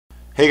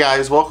Hey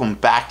guys, welcome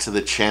back to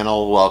the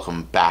channel.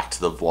 Welcome back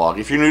to the vlog.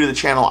 If you're new to the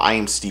channel, I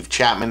am Steve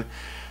Chapman.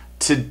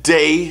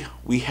 Today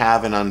we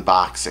have an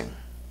unboxing,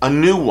 a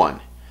new one.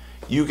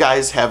 You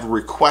guys have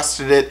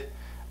requested it.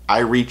 I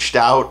reached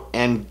out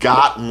and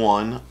got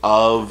one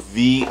of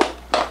the,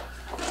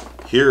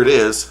 here it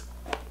is,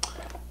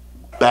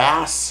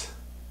 Bass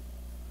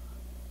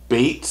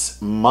Baits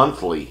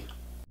Monthly.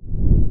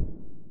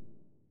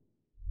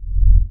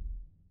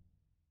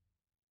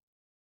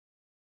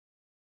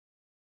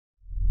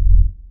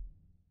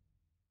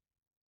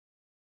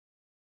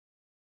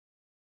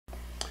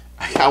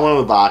 I got one of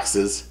the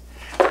boxes,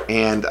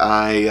 and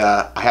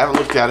I haven't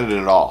looked at it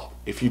at all.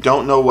 If you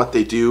don't know what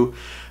they do,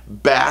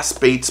 Bass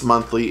Baits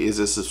Monthly is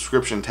a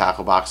subscription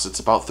tackle box. It's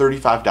about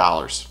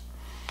 $35,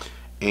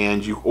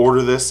 and you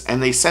order this,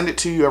 and they send it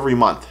to you every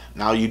month.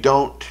 Now, you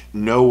don't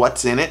know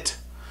what's in it.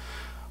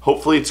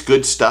 Hopefully, it's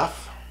good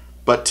stuff.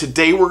 But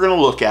today, we're going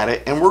to look at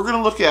it, and we're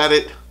going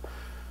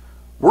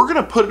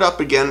to put it up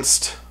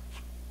against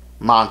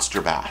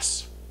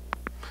Monsterbass.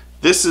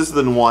 This is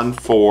the one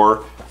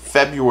for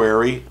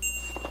February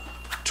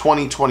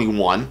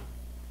 2021,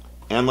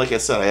 and like I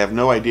said, I have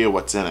no idea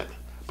what's in it,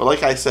 but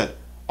like I said,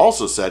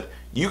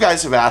 you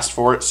guys have asked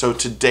for it, so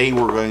today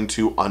we're going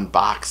to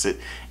unbox it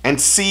and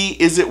see,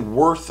 is it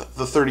worth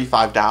the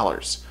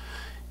 $35?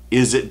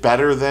 Is it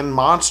better than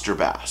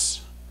Monsterbass?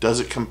 Does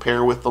it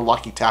compare with the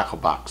Lucky Tackle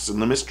Box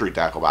and the Mystery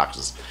Tackle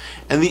Boxes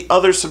and the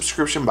other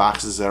subscription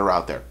boxes that are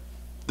out there?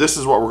 This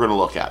is what we're going to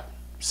look at,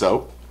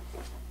 so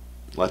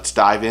let's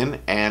dive in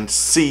and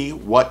see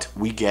what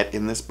we get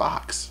in this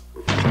box.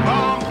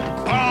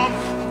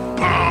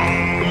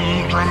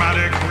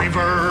 Dramatic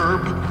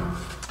reverb.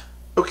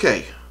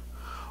 Okay,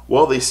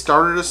 well, they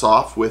started us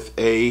off with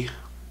a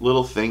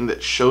little thing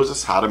that shows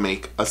us how to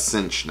make a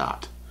cinch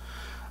knot.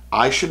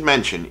 I should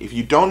mention, if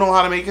you don't know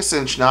how to make a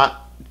cinch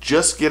knot,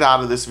 just get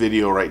out of this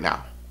video right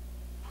now,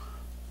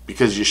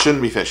 because you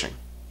shouldn't be fishing.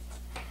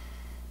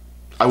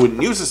 I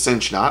wouldn't use a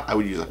cinch knot, I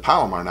would use a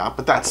Palomar knot,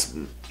 but that's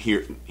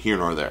here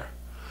nor there.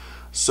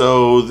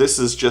 So this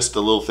is just a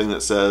little thing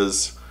that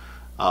says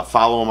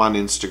follow them on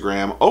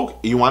Instagram. Oh,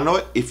 you want to know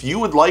it? If you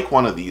would like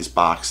one of these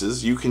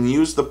boxes, you can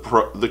use the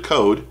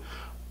code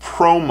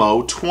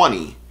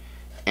PROMO20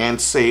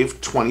 and save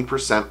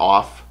 20%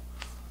 off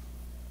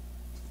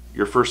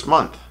your first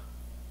month.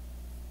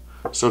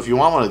 So if you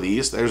want one of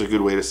these, there's a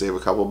good way to save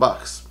a couple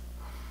bucks.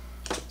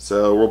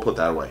 So we'll put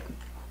that away.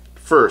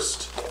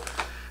 First,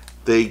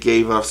 they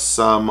gave us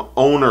some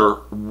Owner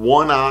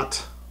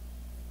 1/0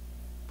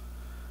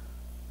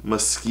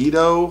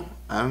 mosquito.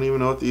 I don't even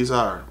know what these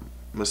are.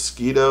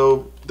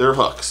 Mosquito, they're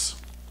hooks.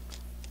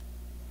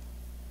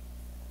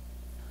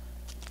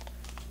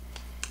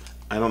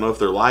 I don't know if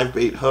they're live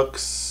bait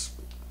hooks.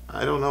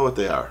 I don't know what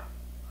they are.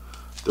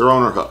 They're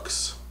Owner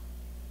hooks.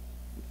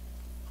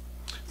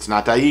 It's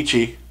not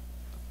Daiichi.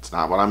 It's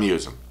not what I'm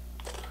using.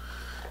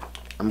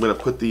 I'm going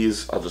to put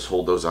these, I'll just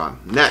hold those on.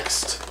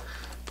 Next,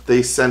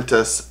 they sent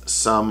us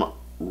some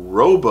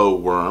Robo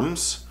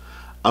Worms,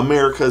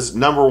 America's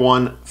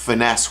 #1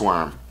 finesse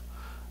worm.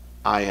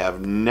 I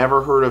have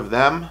never heard of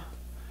them.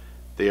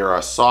 They are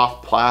a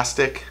soft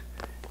plastic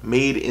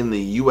made in the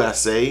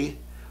USA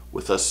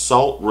with a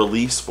salt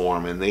release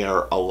form, and they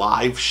are a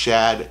live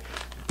shad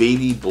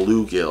baby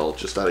bluegill.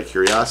 Just out of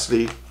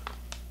curiosity.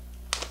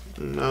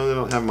 No, they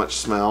don't have much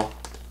smell.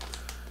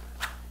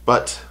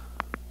 But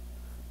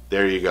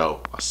there you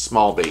go. A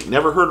small bait.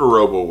 Never heard of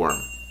Robo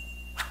Worm.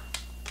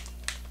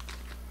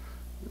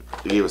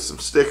 They gave us some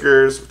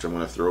stickers, which I'm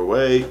going to throw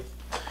away.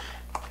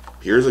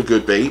 Here's a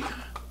good bait.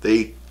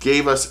 They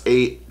gave us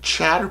a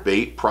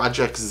chatterbait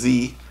Project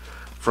Z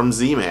from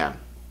Z-Man.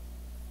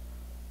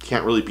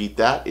 Can't really beat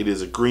that. It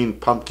is a green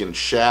pumpkin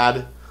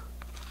shad.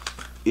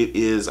 It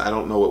is, I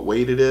don't know what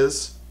weight it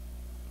is,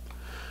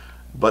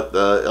 but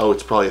oh,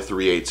 it's probably a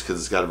 3/8 because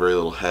it's got a very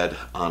little head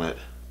on it.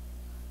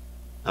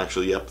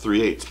 Actually, yep,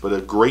 3/8, but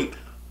a great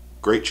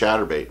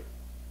chatterbait.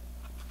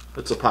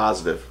 It's a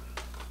positive.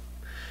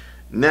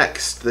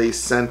 Next, they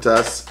sent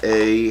us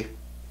a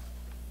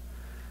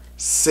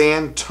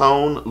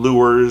Sandtone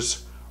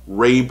Lures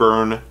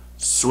Rayburn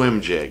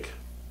swim jig.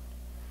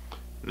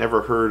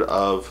 Never heard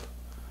of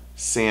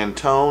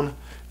Sandtone.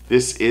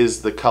 This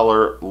is the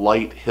color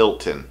Light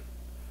Hilton,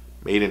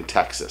 made in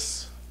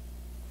Texas.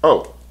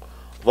 Oh,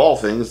 of all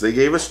things, they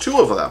gave us 2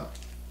 of them.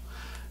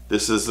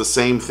 This is the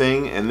same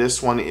thing, and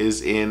this one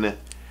is in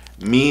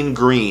Mean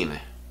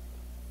Green.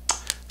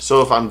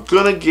 So if I'm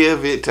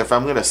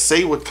gonna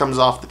say what comes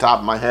off the top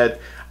of my head,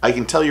 I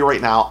can tell you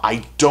right now,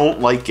 I don't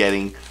like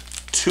getting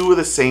 2 of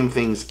the same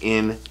things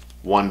in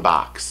one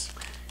box.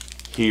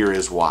 Here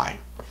is why.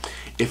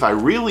 If I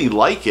really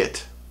like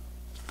it,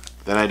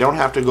 then I don't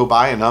have to go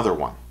buy another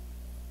one,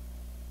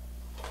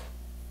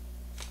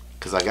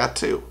 because I got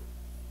 2.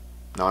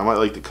 Now, I might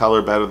like the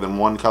color better than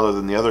one color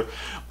than the other,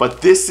 but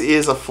this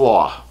is a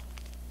flaw.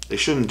 They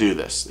shouldn't do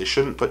this. They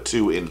shouldn't put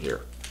 2 in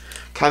here.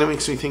 Kind of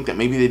makes me think that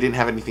maybe they didn't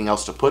have anything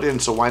else to put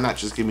in, so why not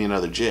just give me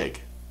another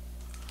jig?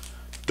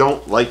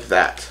 Don't like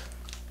that.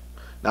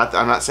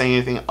 I'm not saying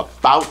anything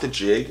about the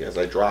jig as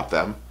I drop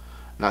them.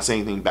 not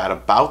saying anything bad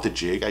about the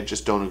jig. I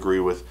just don't agree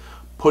with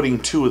putting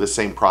two of the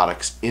same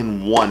products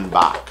in one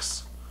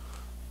box.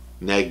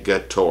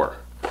 Negator.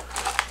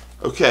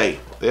 Okay,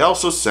 they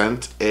also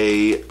sent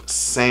a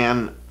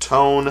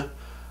Santone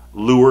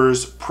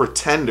Lures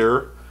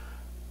Pretender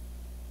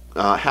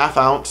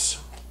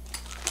half-ounce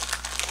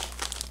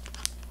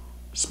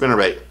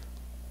spinnerbait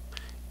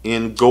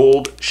in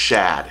gold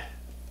shad.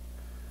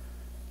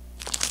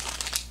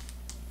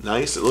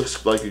 Nice. It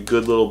looks like a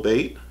good little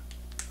bait.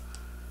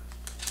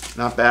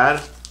 Not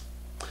bad.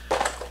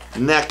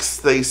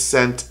 Next, they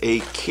sent a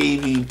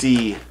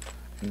KVD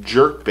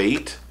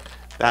jerkbait.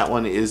 That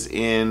one is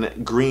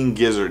in green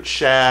gizzard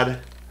shad.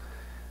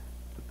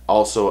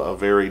 Also a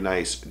very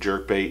nice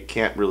jerkbait.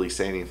 Can't really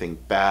say anything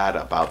bad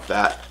about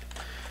that.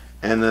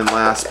 And then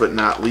last but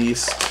not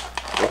least,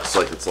 looks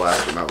like it's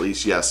last but not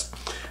least, yes,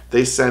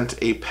 they sent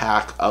a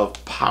pack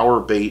of Power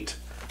Bait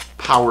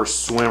Power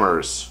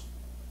Swimmers.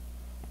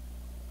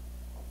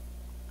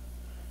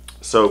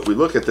 So if we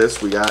look at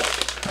this, we got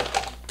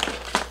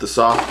the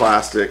soft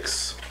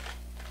plastics,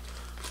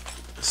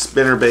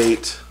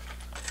 spinnerbait.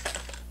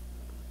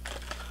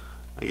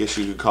 I guess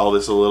you could call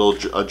this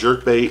a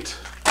jerk bait.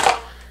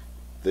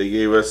 They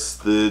gave us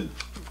the,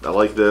 I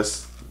like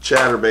this,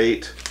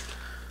 chatterbait,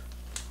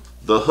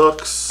 the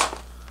hooks.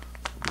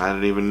 I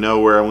don't even know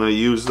where I'm going to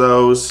use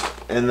those.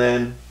 And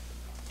then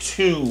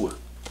two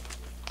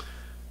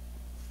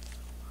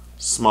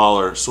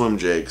smaller swim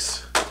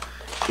jigs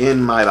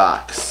in my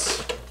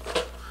box.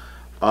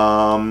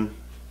 I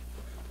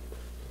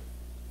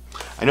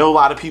know a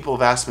lot of people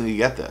have asked me to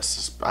get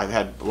this. I've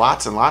had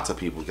lots and lots of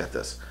people get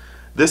this.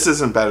 This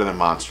isn't better than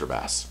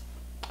Monsterbass.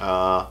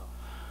 I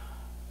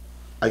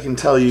can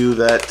tell you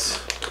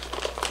that,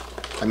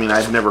 I mean,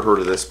 I've never heard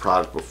of this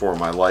product before in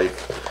my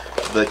life.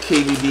 The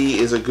KVD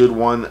is a good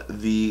one.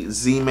 The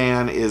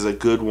Z-Man is a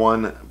good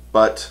one,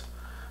 but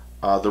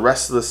the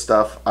rest of the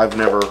stuff I've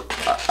never,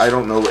 I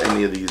don't know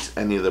any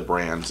of the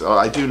brands.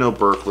 I do know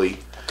Berkeley,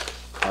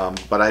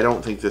 but I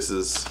don't think this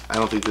is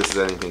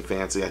anything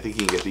fancy. I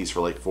think you can get these for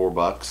like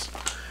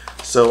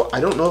 $4. So I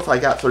don't know if I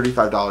got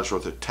 $35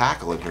 worth of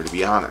tackle in here, to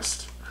be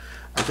honest.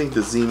 I think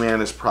the Z-Man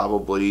is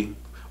probably,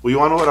 well, you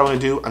want to know what I'm going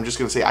to do? I'm just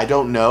going to say I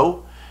don't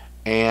know,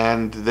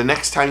 and the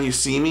next time you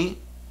see me,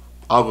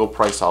 I'll go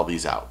price all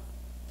these out.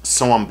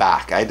 So I'm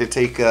back. I had to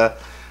take a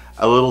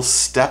little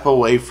step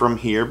away from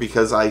here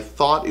because I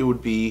thought it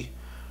would be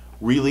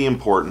really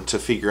important to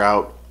figure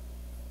out,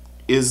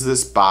 is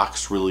this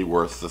box really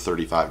worth the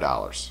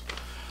 $35?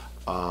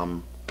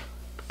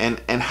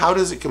 And how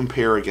does it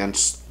compare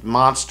against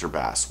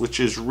Monsterbass, which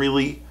is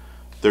really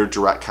their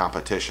direct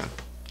competition?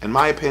 In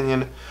my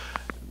opinion,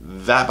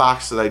 that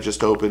box that I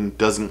just opened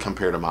doesn't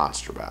compare to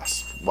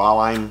Monsterbass.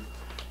 While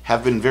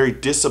have been very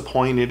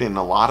disappointed in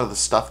a lot of the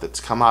stuff that's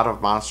come out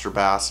of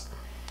Monsterbass,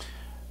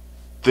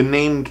 the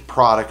named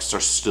products are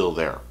still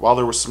there. While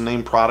there were some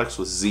named products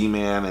with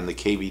Z-Man and the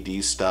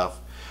KVD stuff,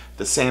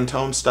 the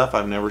Santone stuff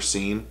I've never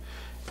seen,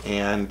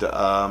 and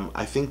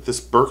I think this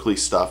Berkeley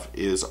stuff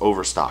is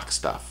overstock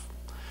stuff.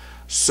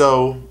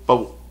 So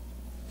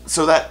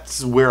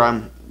that's where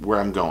I'm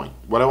going.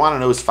 What I want to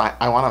know is,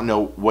 I want to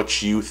know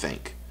what you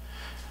think.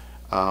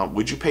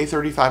 Would you pay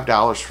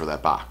 $35 for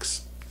that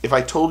box? If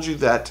I told you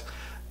that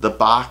the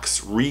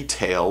box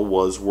retail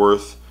was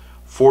worth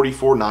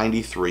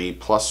 $44.93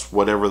 plus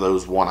whatever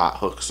those one-aught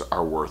hooks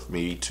are worth,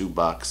 maybe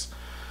 $2,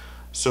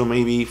 so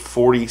maybe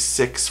 $46,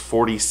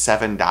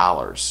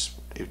 $47.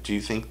 Do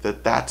you think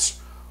that that's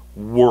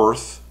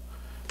worth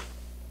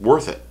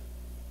it?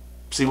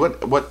 See,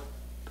 what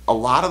a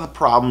lot of the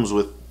problems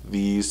with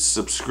these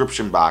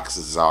subscription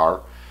boxes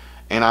are,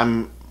 and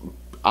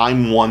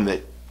I'm one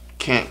that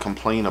can't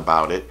complain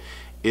about it,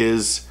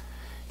 is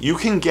you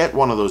can get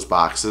one of those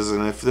boxes,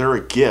 and if they're a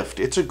gift,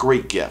 it's a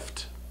great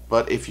gift.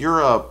 But if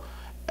you're a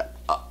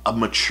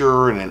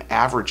mature and an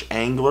average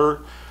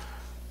angler,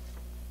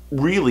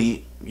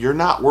 really, you're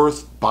not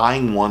worth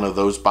buying one of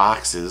those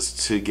boxes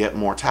to get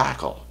more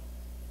tackle.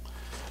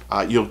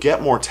 You'll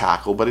get more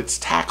tackle, but it's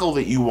tackle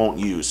that you won't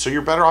use. So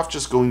you're better off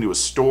just going to a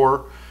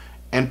store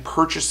and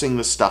purchasing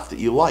the stuff that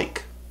you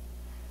like.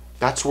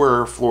 That's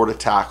where Florida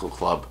Tackle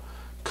Club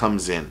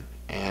comes in.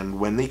 And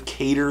when they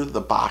cater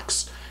the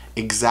box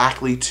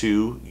exactly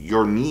to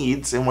your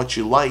needs and what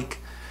you like,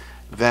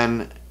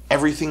 then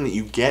everything that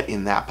you get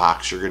in that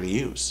box you're going to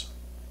use.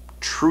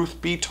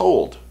 Truth be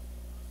told,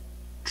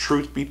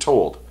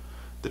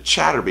 the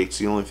chatterbait's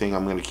the only thing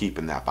I'm going to keep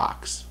in that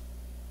box.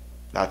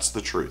 That's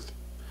the truth.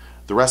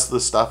 The rest of the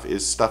stuff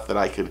is stuff that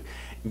I could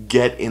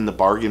get in the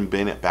bargain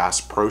bin at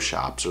Bass Pro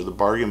Shops, or the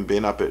bargain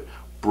bin up at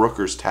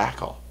Brooker's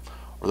Tackle,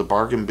 or the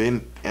bargain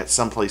bin at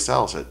someplace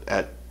else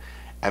at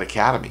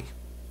Academy.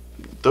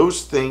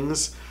 Those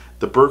things,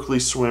 the Berkeley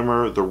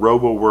Swimmer, the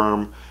Robo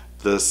Worm,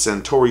 the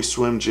Centauri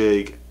Swim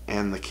Jig,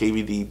 and the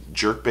KVD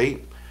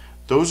Jerkbait,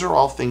 those are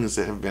all things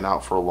that have been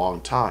out for a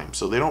long time.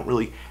 So they don't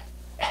really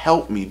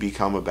help me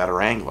become a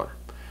better angler.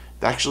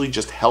 They actually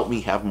just help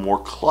me have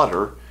more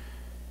clutter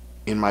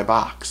in my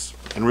box.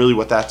 And really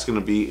what that's going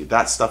to be,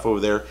 that stuff over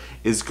there,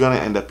 is going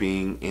to end up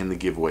being in the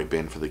giveaway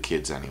bin for the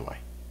kids anyway.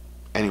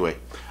 Anyway,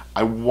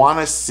 I want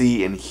to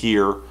see and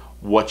hear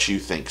what you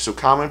think. So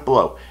comment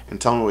below and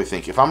tell me what you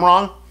think. If I'm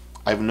wrong,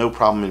 I have no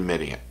problem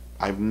admitting it.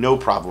 I have no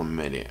problem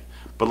admitting it.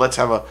 But let's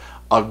have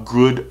a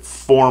good,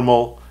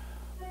 formal,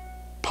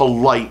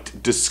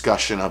 polite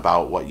discussion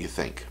about what you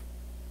think.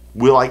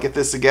 Will I get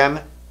this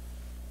again?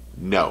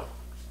 No.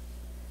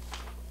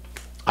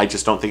 I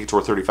just don't think it's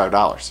worth $35.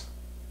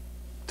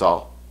 That's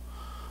all.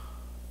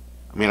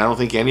 I mean, I don't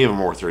think any of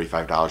them are worth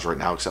 $35 right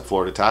now except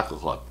Florida Tackle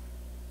Club.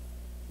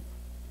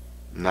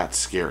 And that's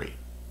scary.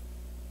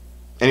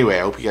 Anyway,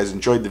 I hope you guys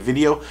enjoyed the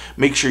video.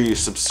 Make sure you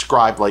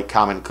subscribe, like,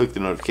 comment, click the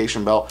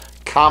notification bell.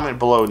 Comment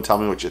below and tell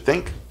me what you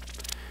think.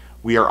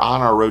 We are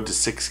on our road to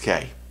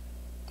 6K.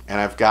 And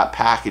I've got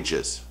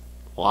packages.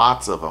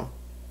 Lots of them.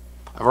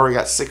 I've already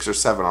got 6 or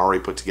 7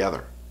 already put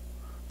together.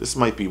 This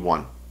might be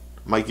one.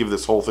 I might give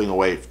this whole thing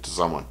away to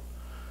someone.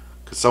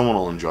 Because someone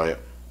will enjoy it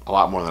a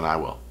lot more than I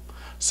will.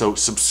 So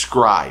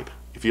subscribe.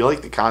 If you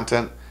like the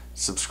content,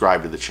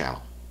 subscribe to the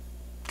channel.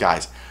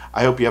 Guys,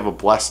 I hope you have a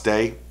blessed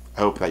day.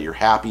 I hope that you're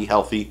happy,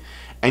 healthy,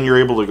 and you're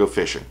able to go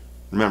fishing.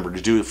 Remember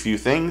to do a few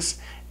things.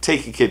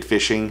 Take a kid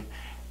fishing.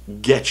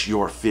 Get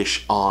your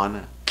fish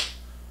on.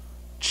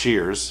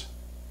 Cheers,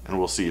 and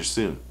we'll see you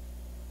soon.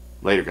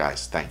 Later,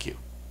 guys. Thank you.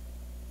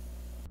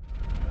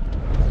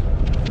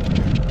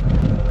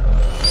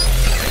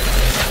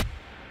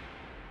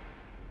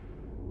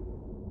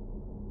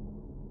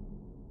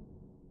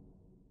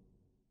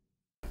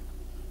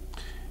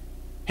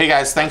 Hey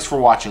guys, thanks for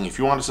watching. If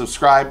you want to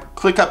subscribe,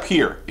 click up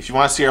here. If you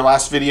want to see our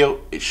last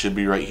video, it should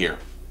be right here.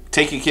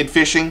 Take a kid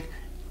fishing,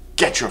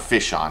 get your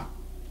fish on.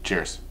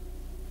 Cheers.